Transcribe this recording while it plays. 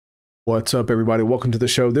What's up, everybody? Welcome to the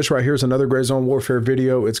show. This right here is another GrayZone Warfare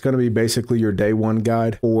video. It's going to be basically your day one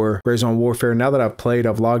guide for GrayZone Warfare. Now that I've played,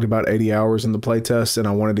 I've logged about 80 hours in the playtest, and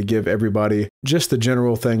I wanted to give everybody just the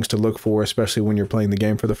general things to look for, especially when you're playing the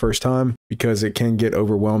game for the first time, because it can get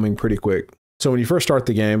overwhelming pretty quick. So when you first start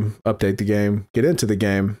the game, update the game, get into the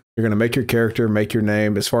game, you're going to make your character, make your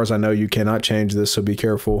name. As far as I know, you cannot change this, so be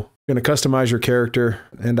careful. You're going to customize your character,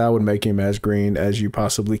 and I would make him as green as you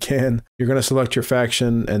possibly can. You're going to select your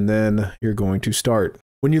faction, and then you're going to start.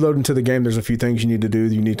 When you load into the game, there's a few things you need to do.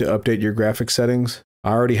 You need to update your graphics settings.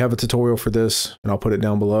 I already have a tutorial for this, and I'll put it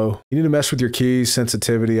down below. You need to mess with your keys,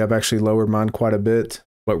 sensitivity. I've actually lowered mine quite a bit,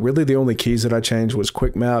 but really the only keys that I changed was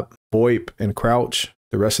quick map, VoIP, and crouch.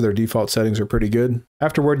 The rest of their default settings are pretty good.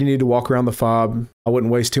 Afterward, you need to walk around the fob. I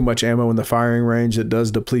wouldn't waste too much ammo in the firing range. It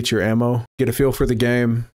does deplete your ammo. Get a feel for the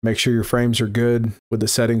game. Make sure your frames are good with the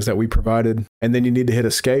settings that we provided. And then you need to hit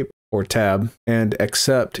escape or tab and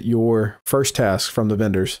accept your first task from the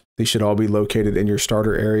vendors. These should all be located in your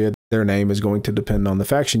starter area. Their name is going to depend on the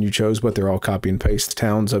faction you chose, but they're all copy and paste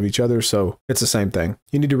towns of each other, so it's the same thing.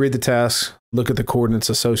 You need to read the tasks, look at the coordinates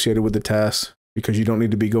associated with the tasks, because you don't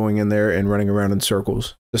need to be going in there and running around in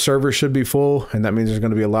circles. The server should be full, and that means there's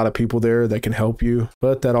going to be a lot of people there that can help you,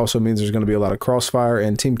 but that also means there's going to be a lot of crossfire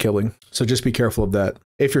and team killing, so just be careful of that.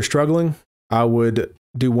 If you're struggling, I would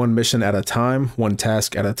do one mission at a time, one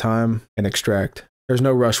task at a time, and extract. There's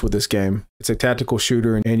no rush with this game. It's a tactical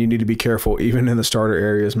shooter, and you need to be careful even in the starter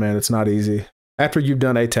areas, man. It's not easy. After you've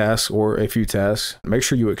done a task or a few tasks, make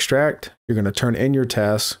sure you extract. You're going to turn in your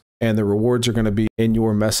tasks, and the rewards are going to be in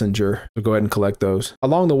your messenger. So go ahead and collect those.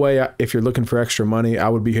 Along the way, if you're looking for extra money, I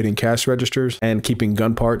would be hitting cash registers and keeping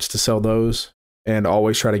gun parts to sell those, and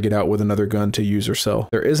always try to get out with another gun to use or sell.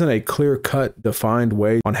 There isn't a clear-cut, defined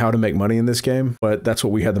way on how to make money in this game, but that's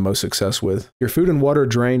what we had the most success with. Your food and water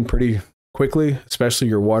drain pretty quickly, especially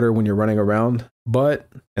your water when you're running around. But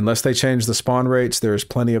unless they change the spawn rates, there's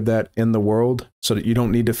plenty of that in the world, so that you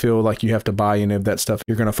don't need to feel like you have to buy any of that stuff.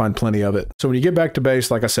 You're going to find plenty of it. So when you get back to base,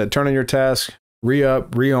 like I said, turn in your task,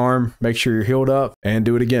 re-up, rearm, make sure you're healed up, and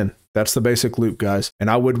do it again. That's the basic loop, guys. And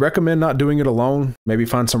I would recommend not doing it alone. Maybe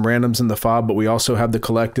find some randoms in the fob, but we also have the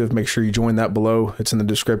collective. Make sure you join that below. It's in the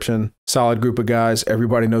description. Solid group of guys.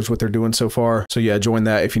 Everybody knows what they're doing so far. So yeah, join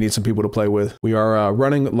that if you need some people to play with. We are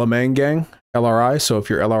running Le Mans Gang, LRI, so if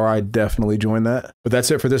you're LRI, definitely join that. But that's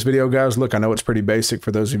it for this video, guys. Look, I know it's pretty basic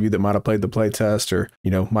for those of you that might have played the playtest or,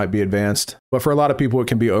 might be advanced. But for a lot of people, it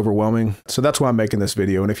can be overwhelming. So that's why I'm making this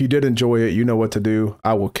video. And if you did enjoy it, you know what to do.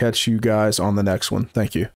 I will catch you guys on the next one. Thank you.